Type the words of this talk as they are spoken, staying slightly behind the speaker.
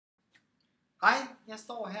Hej, jeg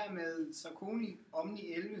står her med Saucony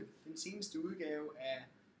Omni 11, den seneste udgave af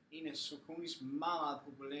en af Sauconys meget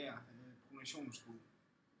populære pronationssko.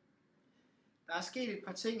 Der er sket et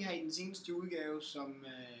par ting her i den seneste udgave, som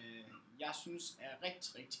jeg synes er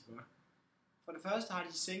rigtig godt. For det første har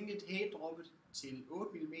de sænket hældroppet til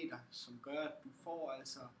 8 mm, som gør, at du får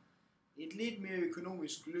altså et lidt mere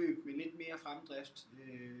økonomisk løb med lidt mere fremdrift,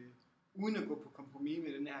 uden at gå på kompromis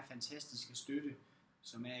med den her fantastiske støtte,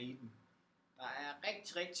 som er i den. Der er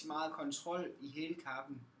rigtig meget kontrol i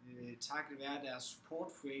hælkappen, takket være deres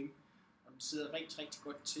support frame, og den sidder rigtig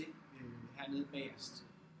godt til hernede bagerst.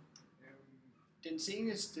 Den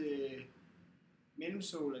seneste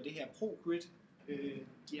mellemsål er det her Pro Grid,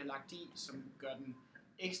 de har lagt i, som gør den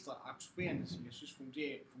ekstra absorberende, som jeg synes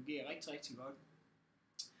fungerer rigtig godt.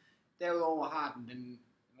 Derudover har den en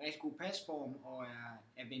rigtig god pasform og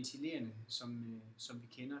er ventilerende, som vi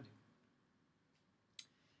kender det.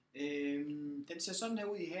 Den ser sådan her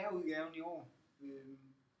ud i herreudgaven i år,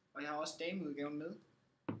 og jeg har også dameudgaven med,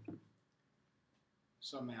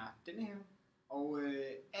 som er denne her. Og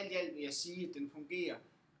alt i alt vil jeg sige, at den fungerer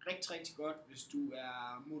rigtig godt, hvis du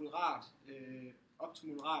er moderat, op til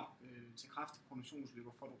moderat til kraftig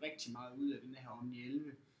pronationsløber, får du rigtig meget ud af den her Omni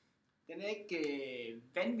 11. Den er ikke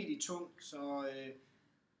vanvittigt tung, så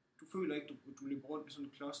du føler ikke, du løber rundt med sådan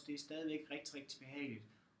en klods. Det er stadigvæk rigtig behageligt.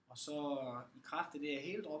 Og så i kraft af det her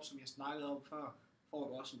hældrop, som jeg snakkede om før, får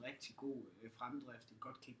du også en rigtig god fremdrift, et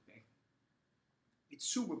godt kickback. Et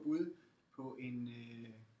super bud på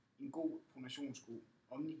en god pronationssko,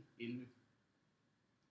 Omni 11.